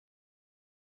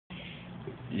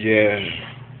Yeah,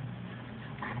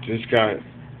 just got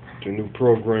the new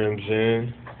programs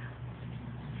in,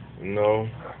 you know,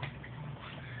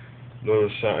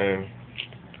 little something,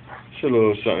 it's a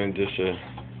little something just to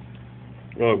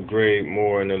upgrade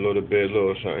more in a little bit,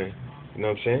 little something, you know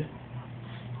what I'm saying?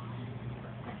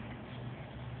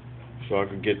 So I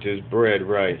could get this bread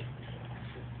right,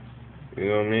 you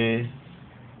know what I mean?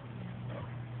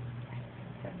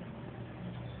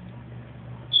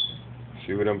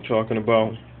 See what I'm talking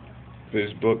about?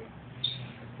 Facebook.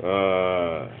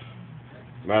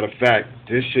 Matter of fact,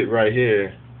 this shit right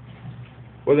here,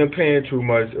 wasn't paying too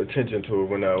much attention to it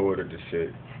when I ordered this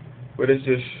shit. But it's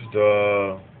just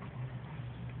the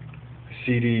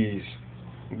CDs.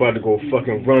 I'm about to go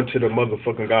fucking run to the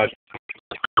motherfucking guy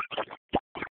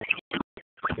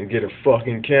and get a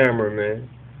fucking camera, man.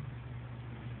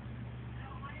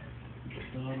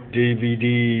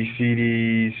 DVD,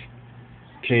 CDs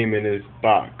came in this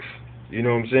box. You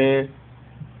know what I'm saying?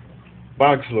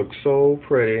 Box looks so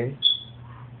pretty.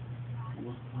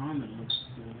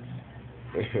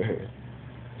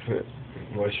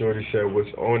 My shorty said, "What's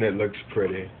on it looks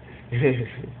pretty."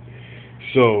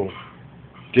 So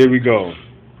there we go.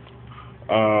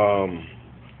 Um,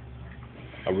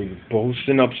 I will be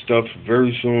posting up stuff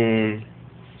very soon.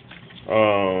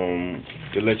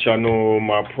 To let y'all know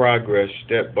my progress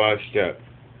step by step.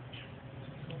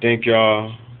 Thank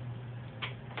y'all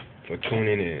for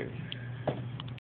tuning in.